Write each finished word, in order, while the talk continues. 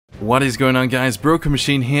What is going on, guys? Broken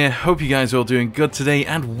Machine here. Hope you guys are all doing good today,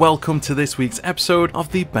 and welcome to this week's episode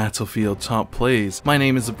of the Battlefield Top Plays. My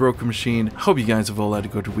name is The Broken Machine. Hope you guys have all had a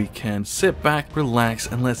good weekend. Sit back, relax,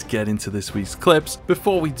 and let's get into this week's clips.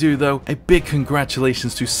 Before we do though, a big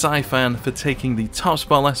congratulations to Sci-Fan for taking the top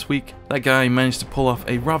spot last week. That guy managed to pull off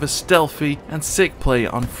a rather stealthy and sick play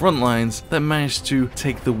on front lines that managed to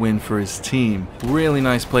take the win for his team. Really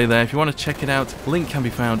nice play there. If you want to check it out, link can be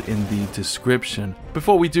found in the description.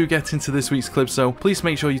 Before we do get into this week's clips though, please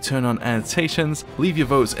make sure you turn on annotations, leave your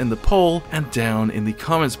votes in the poll, and down in the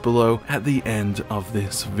comments below at the end of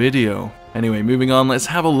this video. Anyway, moving on, let's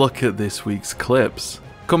have a look at this week's clips.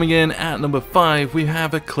 Coming in at number 5, we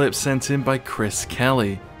have a clip sent in by Chris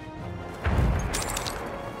Kelly.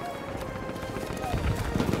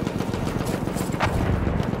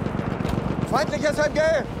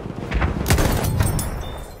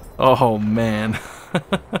 Oh man.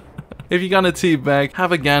 If you're gonna teabag,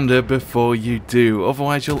 have a gander before you do,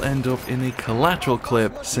 otherwise you'll end up in a collateral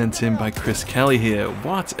clip sent in by Chris Kelly here.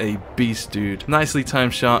 What a beast, dude. Nicely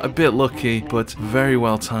timed shot, a bit lucky, but very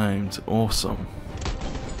well timed. Awesome.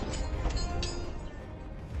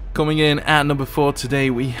 Coming in at number 4 today,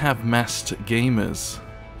 we have Masked Gamers.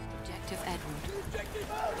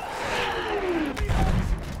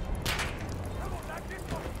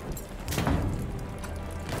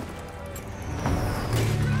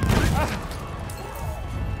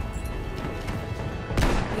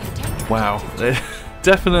 Wow,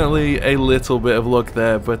 definitely a little bit of luck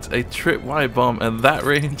there, but a tripwire bomb at that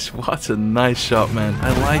range, what a nice shot, man.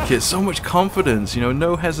 I like it, so much confidence, you know,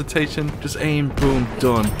 no hesitation, just aim, boom,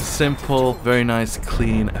 done. Simple, very nice,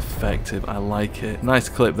 clean, effective, I like it. Nice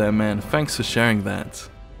clip there, man, thanks for sharing that.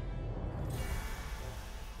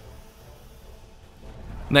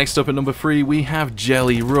 Next up at number 3, we have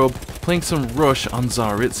Jelly Rub, playing some Rush on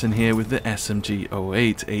Zaritz here with the SMG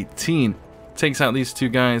 0818. Takes out these two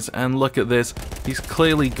guys, and look at this, he's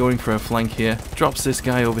clearly going for a flank here, drops this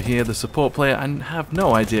guy over here, the support player, and have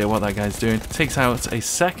no idea what that guy's doing. Takes out a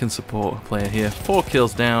second support player here, 4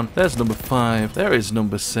 kills down. There's number 5, there is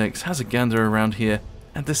number 6, has a gander around here,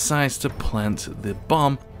 and decides to plant the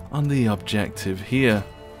bomb on the objective here.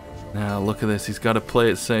 Now look at this, he's got to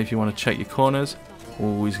play it safe. You want to check your corners.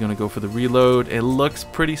 Oh, he's going to go for the reload. It looks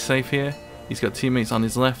pretty safe here. He's got teammates on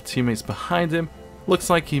his left, teammates behind him.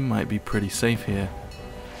 Looks like he might be pretty safe here.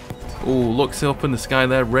 Oh, looks up in the sky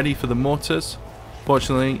there, ready for the mortars.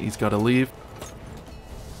 Fortunately, he's got to leave.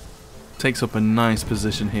 Takes up a nice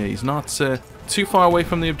position here. He's not too far away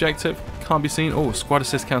from the objective. Can't be seen. Oh, squad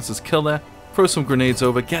assist counts as kill there. Throws some grenades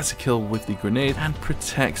over, gets a kill with the grenade, and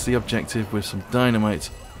protects the objective with some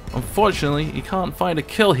dynamite. Unfortunately, he can't find a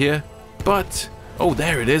kill here, but... oh,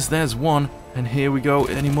 there it is. There's one. And here we go.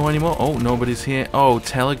 Any more? Oh, nobody's here. Oh,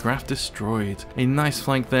 telegraph destroyed. A nice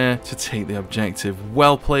flank there to take the objective.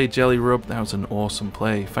 Well played, Jelly Rub. That was an awesome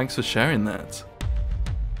play. Thanks for sharing that.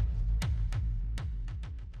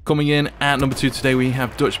 Coming in at number 2 today, we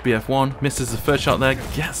have Dutch BF1. Misses the first shot there.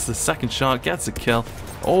 Gets the second shot. Gets the kill.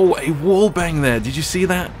 Oh, a wallbang there. Did you see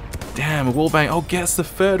that? Damn, a wallbang. Oh, gets the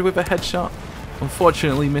third with a headshot.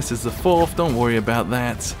 Unfortunately, misses the fourth. Don't worry about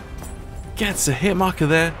that. Gets a hit marker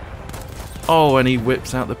there. Oh, and he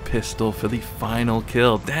whips out the pistol for the final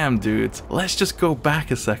kill. Damn, dudes. Let's just go back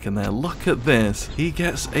a second there. Look at this. He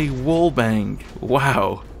gets a wallbang.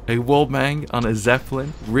 Wow. A wallbang on a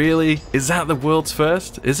Zeppelin? Really? Is that the world's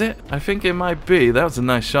first? Is it? I think it might be. That was a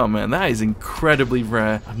nice shot, man. That is incredibly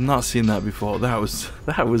rare. I've not seen that before. That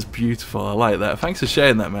was beautiful. I like that. Thanks for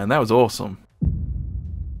sharing that, man. That was awesome.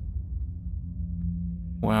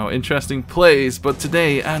 Wow, interesting plays. But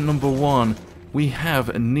today at number 1, we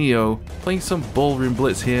have Neo playing some Ballroom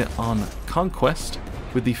Blitz here on Conquest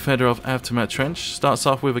with the Fedorov Aftermath Trench. Starts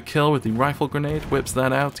off with a kill with the rifle grenade, whips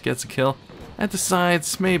that out, gets a kill, and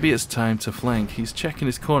decides maybe it's time to flank. He's checking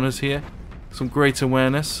his corners here. Some great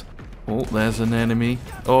awareness. Oh, there's an enemy.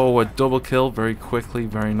 Oh, a double kill very quickly,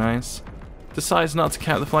 very nice. Decides not to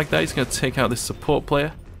count the flank there. He's going to take out this support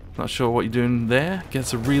player. Not sure what you're doing there.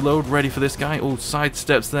 Gets a reload, ready for this guy. Oh,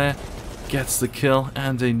 sidesteps there. Gets the kill,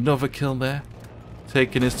 and another kill there.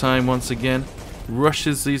 Taking his time once again,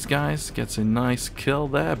 rushes these guys, gets a nice kill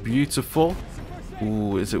there, beautiful.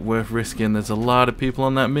 Ooh, is it worth risking? There's a lot of people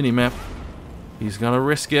on that minimap. He's gonna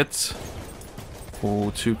risk it. Oh,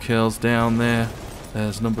 2 kills down there.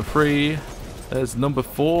 There's number 3. There's number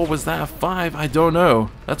 4. Was that a 5? I don't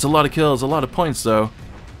know. That's a lot of kills, a lot of points though.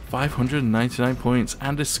 599 points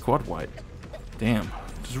and a squad wipe. Damn.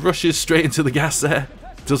 Just rushes straight into the gas there.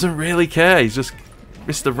 Doesn't really care. He's just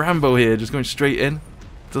Mr. Rambo here, just going straight in.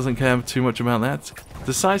 Doesn't care too much about that.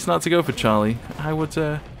 Decides not to go for Charlie. I would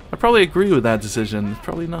I probably agree with that decision. It's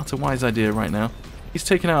probably not a wise idea right now. He's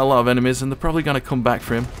taking out a lot of enemies, and they're probably going to come back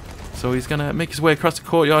for him. So he's going to make his way across the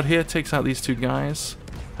courtyard here, takes out these two guys.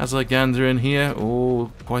 Has a gander in here.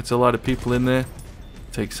 Oh, quite a lot of people in there.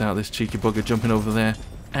 Takes out this cheeky bugger jumping over there.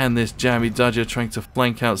 And this jammy dodger trying to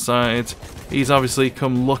flank outside. He's obviously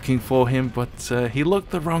come looking for him, but he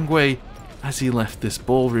looked the wrong way as he left this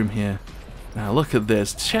ballroom here. Now look at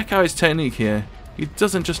this. Check out his technique here. He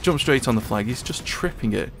doesn't just jump straight on the flag, he's just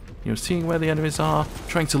tripping it. You know, seeing where the enemies are,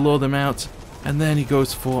 trying to lure them out. And then he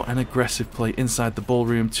goes for an aggressive play inside the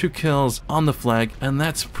ballroom. 2 kills on the flag, and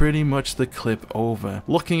that's pretty much the clip over.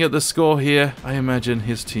 Looking at the score here, I imagine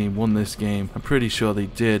his team won this game. I'm pretty sure they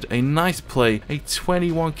did. A nice play, a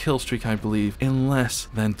 21 kill streak, I believe, in less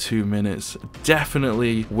than 2 minutes.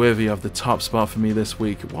 Definitely worthy of the top spot for me this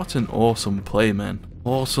week. What an awesome play, man.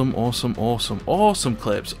 Awesome, awesome, awesome, awesome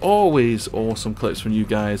clips. Always awesome clips from you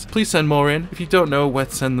guys. Please send more in. If you don't know where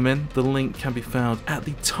to send them in, the link can be found at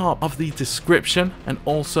the top of the description. And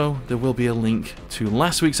also, there will be a link to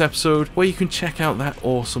last week's episode where you can check out that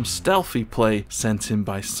awesome stealthy play sent in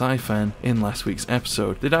by Sci-Fan in last week's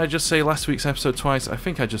episode. Did I just say last week's episode twice? I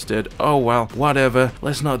think I just did. Oh well, whatever.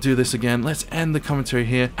 Let's not do this again. Let's end the commentary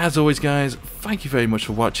here. As always, guys, thank you very much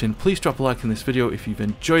for watching. Please drop a like in this video if you've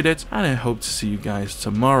enjoyed it, and I hope to see you guys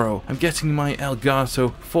tomorrow. I'm getting my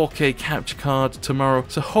Elgato 4K capture card tomorrow,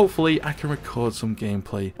 so hopefully I can record some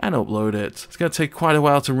gameplay and upload it. It's going to take quite a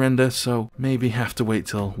while to render, so maybe have to wait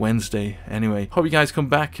till Wednesday. Anyway, hope you guys come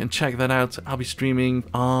back and check that out. I'll be streaming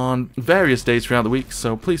on various days throughout the week,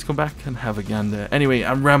 so please come back and have a gander. Anyway,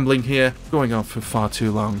 I'm rambling here, going on for far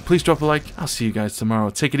too long. Please drop a like. I'll see you guys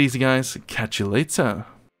tomorrow. Take it easy, guys. Catch you later.